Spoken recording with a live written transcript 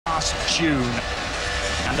last June.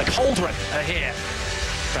 And the Cauldron are here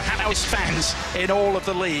for Hanovers fans in all of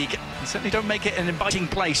the league. They certainly don't make it an inviting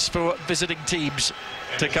place for visiting teams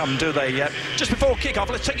to come, do they? Just before kickoff,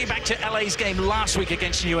 let's take you back to LA's game last week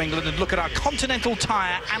against New England and look at our Continental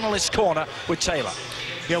Tire Analyst Corner with Taylor.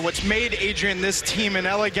 Yeah, what's made, Adrian, this team in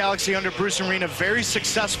LA Galaxy under Bruce Arena very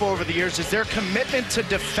successful over the years is their commitment to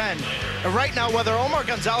defend. And right now, whether Omar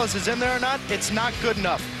Gonzalez is in there or not, it's not good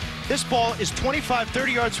enough. This ball is 25,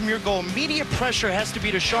 30 yards from your goal. Immediate pressure has to be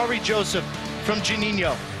to Shari Joseph from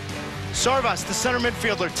Juninho. Sarvas, the center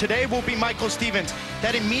midfielder, today will be Michael Stevens.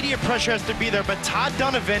 That immediate pressure has to be there, but Todd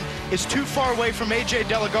Donovan is too far away from AJ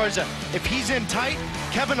De La Garza. If he's in tight,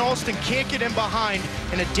 Kevin Alston can't get in behind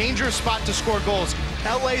in a dangerous spot to score goals.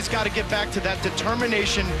 LA's got to get back to that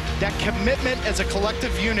determination, that commitment as a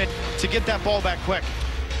collective unit to get that ball back quick.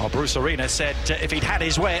 Well, Bruce Arena said if he'd had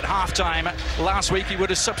his way at halftime last week, he would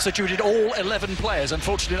have substituted all 11 players.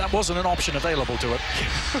 Unfortunately, that wasn't an option available to him.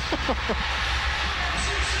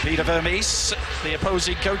 Peter Vermes, the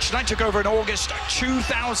opposing coach, tonight took over in August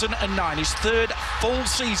 2009, his third full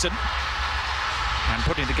season, and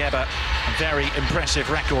putting together a very impressive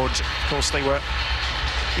record. Of course, they were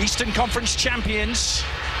Eastern Conference champions,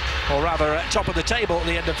 or rather top of the table at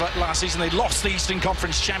the end of last season. They lost the Eastern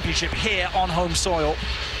Conference Championship here on home soil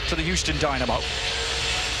to the Houston Dynamo.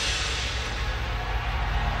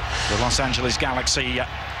 The Los Angeles Galaxy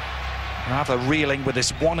rather reeling with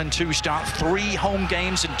this 1-2 start, 3 home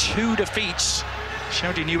games and 2 defeats.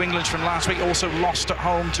 Showed you New England from last week also lost at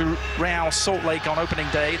home to Real Salt Lake on opening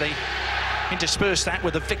day. They interspersed that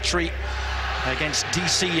with a victory against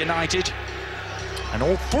DC United. And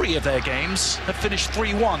all 3 of their games have finished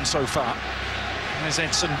 3-1 so far. As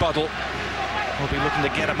Edson Buddle will be looking to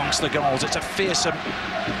get amongst the goals. It's a fearsome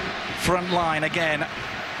front line again.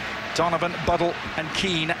 Donovan, Buddle and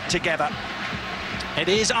Keane together. It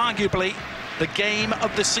is arguably the game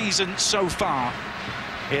of the season so far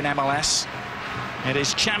in MLS. It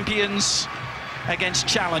is champions against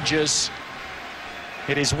challengers.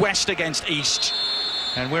 It is West against East.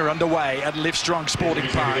 And we're underway at Livestrong Sporting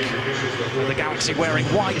Park. The Galaxy wearing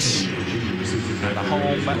white and the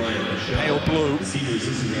home pale blue.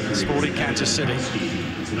 Sporting Kansas City.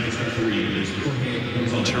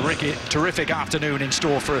 Terrific afternoon in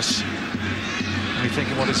store for us. We're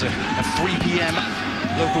thinking, what is a 3 p.m.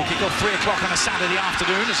 local kickoff, 3 o'clock on a Saturday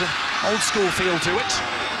afternoon. There's an old school feel to it.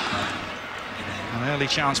 An early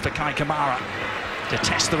chance for Kai Kamara to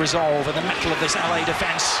test the resolve and the mettle of this LA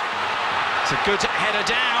defence. It's a good header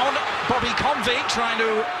down. Bobby Convey trying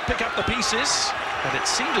to pick up the pieces, but it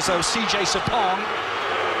seemed as though CJ Sapong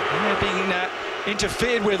being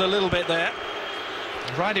interfered with a little bit there.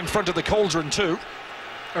 Right in front of the Cauldron too.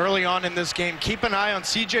 Early on in this game, keep an eye on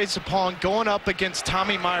CJ Sapong going up against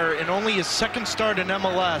Tommy Meyer in only his 2nd start in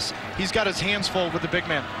MLS. He's got his hands full with the big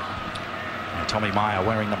man. And Tommy Meyer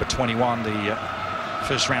wearing number 21, the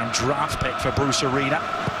first-round draft pick for Bruce Arena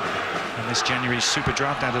in this January's Super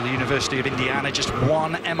Draft out of the University of Indiana. Just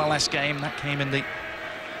 1 MLS game. That came in the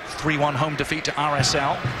 3-1 home defeat to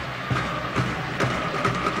RSL.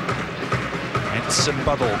 Edson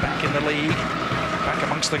Buddle back in the league, back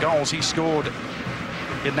amongst the goals he scored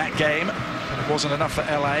in that game, but it wasn't enough for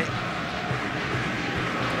LA.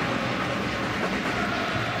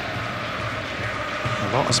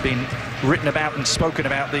 A lot has been written about and spoken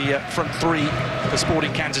about the front 3 for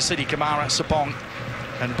Sporting Kansas City: Kamara, Sapong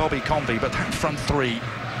and Bobby Convey, but that front 3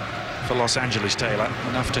 for Los Angeles, Taylor,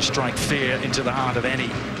 enough to strike fear into the heart of any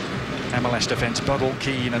MLS defense. Buddle,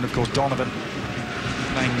 Keane and of course Donovan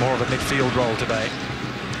playing more of a midfield role today.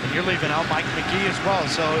 And you're leaving out Mike McGee as well.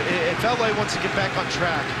 So if LA wants to get back on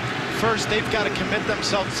track, first they've got to commit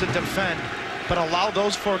themselves to defend, but allow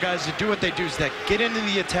those 4 guys to do what they do, is that get into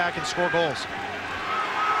the attack and score goals.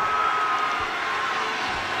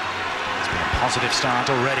 It's been a positive start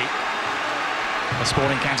already for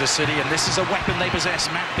Sporting Kansas City, and this is a weapon they possess.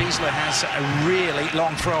 Matt Beasler has a really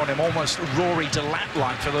long throw on him, almost Rory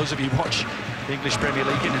Delap-like for those of you who watch the English Premier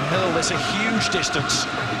League, and hurl this a huge distance.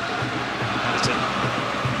 And it's a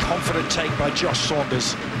confident take by Josh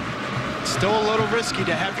Saunders. Still a little risky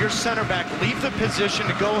to have your center back leave the position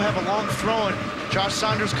to go have a long throw, and Josh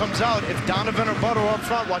Saunders comes out. If Donovan or Buddle up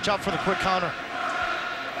front, watch out for the quick counter.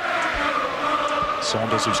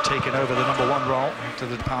 Saunders, who's taken over the number 1 role after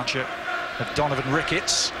the departure of Donovan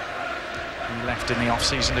Ricketts. He left in the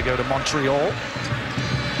off-season to go to Montreal.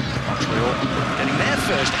 Montreal getting their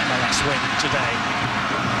first MLS win today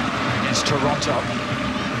against Toronto.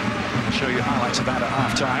 I'll show you highlights of that at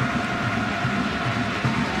halftime.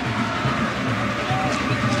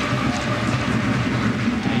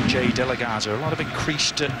 AJ De La Garza, a lot of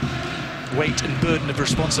increased weight and burden of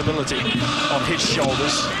responsibility on his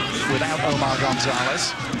shoulders without Omar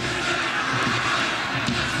Gonzalez.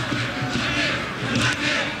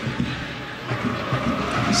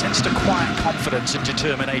 Sensed a quiet confidence and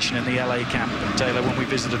determination in the LA camp, Taylor, when we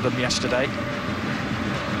visited them yesterday.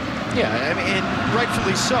 Yeah, I mean, and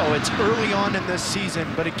rightfully so. It's early on in this season,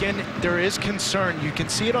 but again, there is concern. You can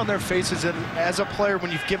see it on their faces, and as a player, when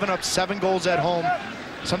you've given up 7 goals at home,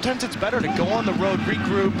 sometimes it's better to go on the road,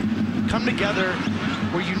 regroup, come together,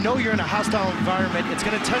 where you know you're in a hostile environment. It's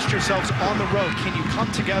going to test yourselves on the road. Can you come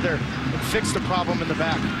together and fix the problem in the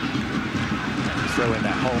back? Throw in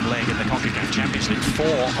that home leg in the CONCACAF Champions League, 4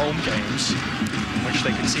 home games, in which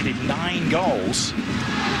they conceded 9 goals.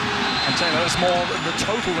 And Taylor, that's more than the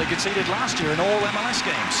total they conceded last year in all MLS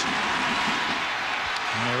games.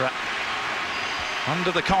 And they're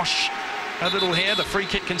under the cosh a little here. The free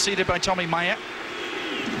kick conceded by Tommy Meyer.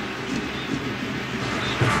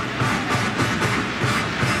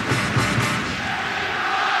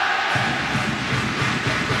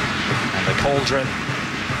 And the Cauldron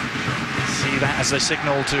see that as a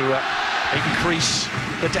signal to increase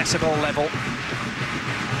the decibel level.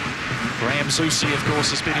 Graham Zusi, of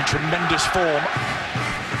course, has been in tremendous form.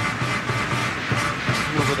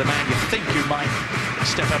 Over the man you think who might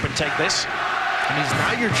step up and take this. And he's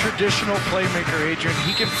not your traditional playmaker, Adrian.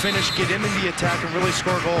 He can finish, get into the attack, and really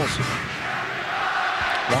score goals.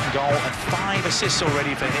 1 goal and 5 assists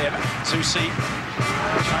already for him. Zusi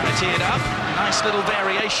trying to tee it up. Nice little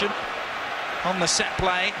variation on the set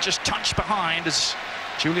play. Just touched behind as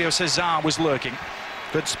Julio Cesar was lurking.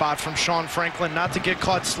 Good spot from Sean Franklin, not to get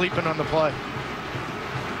caught sleeping on the play.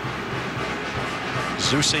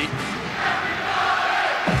 Zusi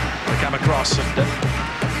to come across and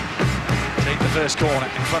take the first corner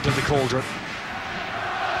in front of the Cauldron.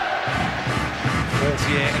 4th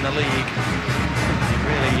year in the league. He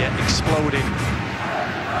really exploded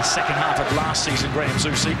the second half of last season, Graham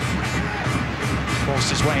Zusi. Forced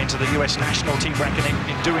his way into the US national team reckoning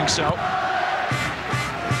in doing so.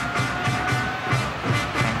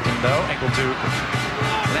 Though, able to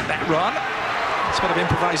let that run. It's a bit of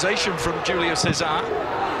improvisation from Julio Cesar.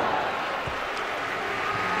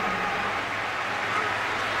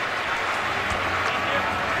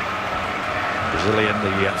 Brazilian,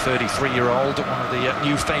 the 33-year-old, one of the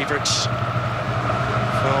new favourites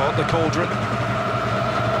for the Cauldron.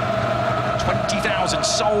 20,000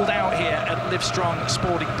 sold out here at Livestrong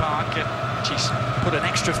Sporting Park. She's put an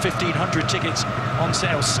extra 1,500 tickets on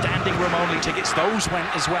sale, standing room only tickets. Those went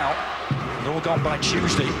as well. They're all gone by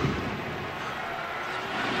Tuesday.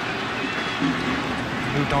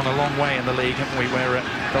 Moved on a long way in the league, haven't we, where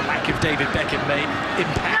the lack of David Beckham may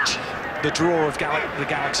impact the draw of the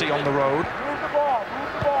Galaxy on the road.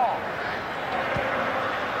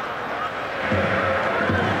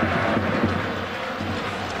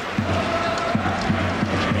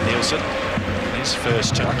 Jimmy Nielsen, his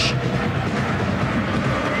first touch.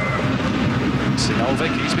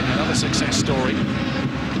 Sinovic, he's been another success story.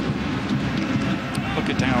 Look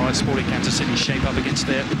at how Sporting Kansas City shape up against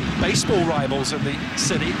their baseball rivals in the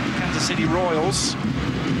city, Kansas City Royals.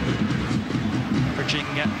 Averaging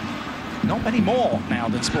not many more now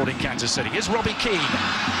than Sporting Kansas City. Here's Robbie Keane.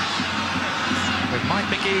 With Mike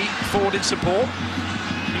McGee forward in support.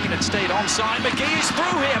 Keane had stayed onside. McGee is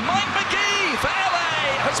through here. Mike McGee for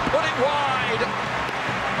LA has put it wide.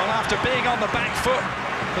 Well, after being on the back foot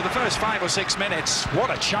for the first 5 or 6 minutes, what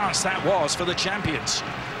a chance that was for the champions.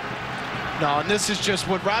 No, and this is just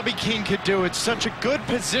what Robbie Keane could do. It's such a good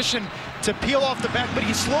position to peel off the back, but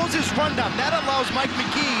he slows his run down. That allows Mike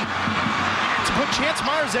McGee to put Chance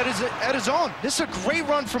Myers at his own. This is a great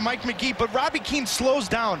run from Mike McGee, but Robbie Keane slows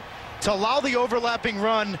down to allow the overlapping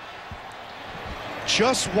run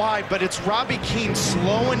just wide, but it's Robbie Keane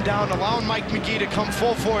slowing down, allowing Mike McGee to come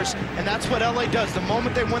full force, and that's what LA does. The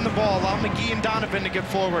moment they win the ball, allow McGee and Donovan to get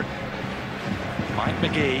forward. Mike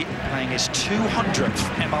McGee playing his 200th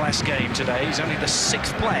MLS game today. He's only the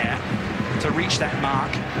 6th player to reach that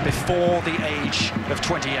mark before the age of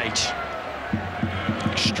 28.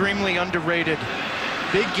 Extremely underrated.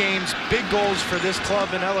 Big games, big goals for this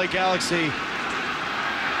club in LA Galaxy.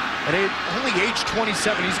 At only age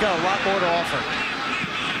 27, he's got a lot more to offer.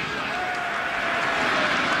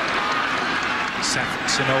 Seth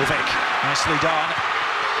Sinovic, nicely done.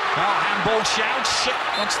 Oh, handball shout.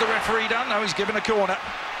 What's the referee done? No, he's given a corner.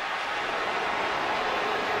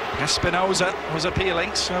 Espinoza was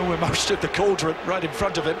appealing, so were most of the Cauldron right in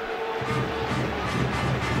front of him.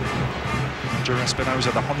 Andrew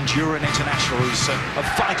Espinoza, the Honduran international, who's a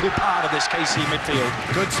vital part of this KC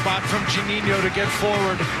midfield. Good spot from Juninho to get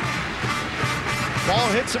forward. Ball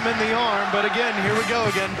hits him in the arm, but again, here we go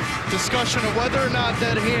again. Discussion of whether or not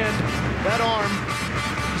that hand, that arm,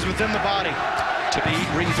 is within the body. To be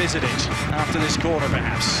revisited after this corner,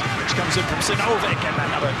 perhaps, which comes in from Sinovic, and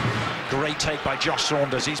another great take by Josh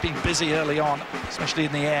Saunders. He's been busy early on, especially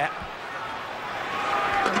in the air.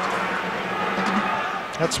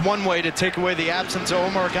 That's one way to take away the absence of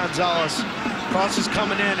Omar Gonzalez. Cross is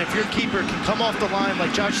coming in. If your keeper can come off the line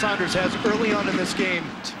like Josh Saunders has early on in this game,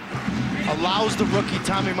 allows the rookie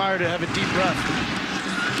Tommy Meyer to have a deep breath.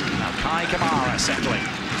 Now Kai Kamara settling.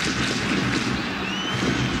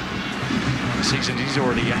 Season he's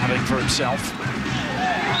already having for himself.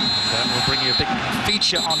 We'll bring you a big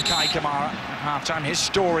feature on Kai Kamara at halftime. His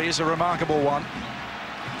story is a remarkable one.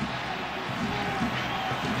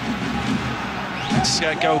 Let's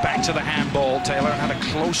go back to the handball, Taylor, and have a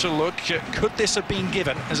closer look. Could this have been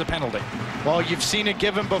given as a penalty? Well, you've seen it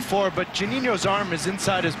given before, but Juninho's arm is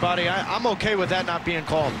inside his body. I'm okay with that not being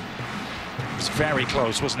called. It was very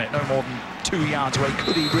close, wasn't it? No more than 2 yards away.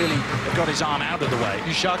 Could he really have got his arm out of the way?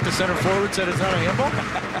 You shocked the center forward, said it's not a handball?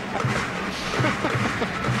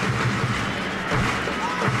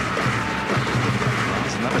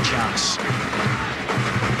 There's another chance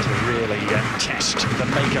to really test the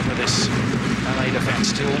makeup of this LA defense.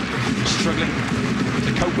 Still struggling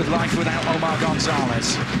to cope with life without Omar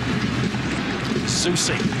Gonzalez.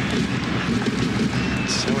 Zusi,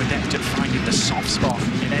 so adept at finding the soft spot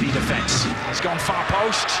in any defense. Has gone far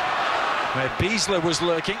post, where Beasler was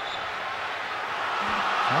lurking.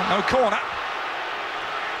 Oh, no corner.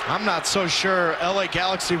 I'm not so sure LA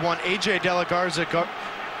Galaxy want AJ De La Garza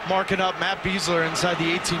marking up Matt Beasler inside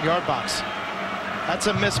the 18-yard box. That's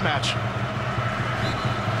a mismatch.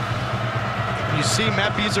 You see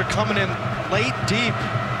Matt Beasler coming in late, deep.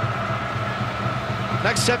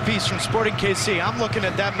 Next set piece from Sporting KC. I'm looking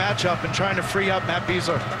at that matchup and trying to free up Matt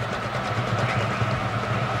Beasler.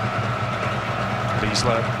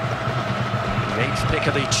 Beasler, the 8th pick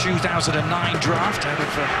of the 2009 draft out of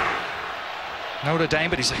Notre Dame,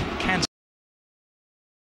 but he's a Kansas